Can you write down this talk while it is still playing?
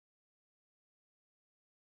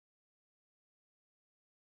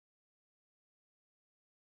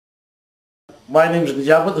My name is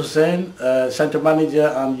Najabat Hussain, Centre Manager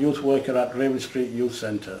and Youth Worker at Raven Street Youth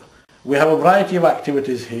Centre. We have a variety of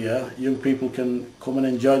activities here. Young people can come and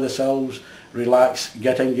enjoy themselves, relax,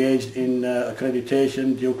 get engaged in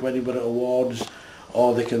accreditation, Duke of Edinburgh Awards,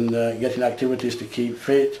 or they can get in activities to keep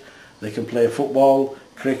fit. They can play football,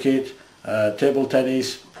 cricket, table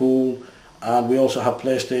tennis, pool, and we also have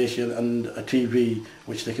PlayStation and a TV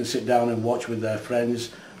which they can sit down and watch with their friends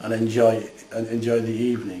and enjoy the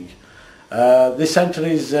evening. This centre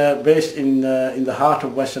is based in the heart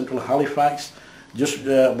of West Central Halifax, just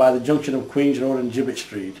by the junction of Queen's Road and Gibbet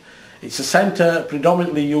Street. It's a centre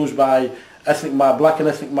predominantly used by black and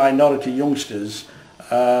ethnic minority youngsters.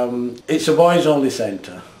 It's a boys only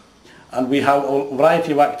centre, and we have a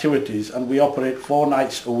variety of activities, and we operate 4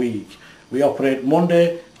 nights a week. We operate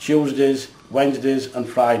Monday, Tuesdays, Wednesdays and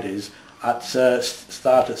Fridays at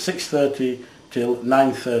start at 6:30 till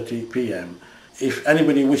 9:30 p.m. If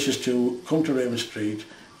anybody wishes to come to Raven Street,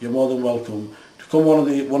 you're more than welcome to come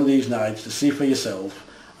one of these nights to see for yourself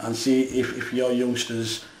and see if your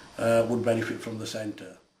youngsters would benefit from the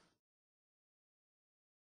centre.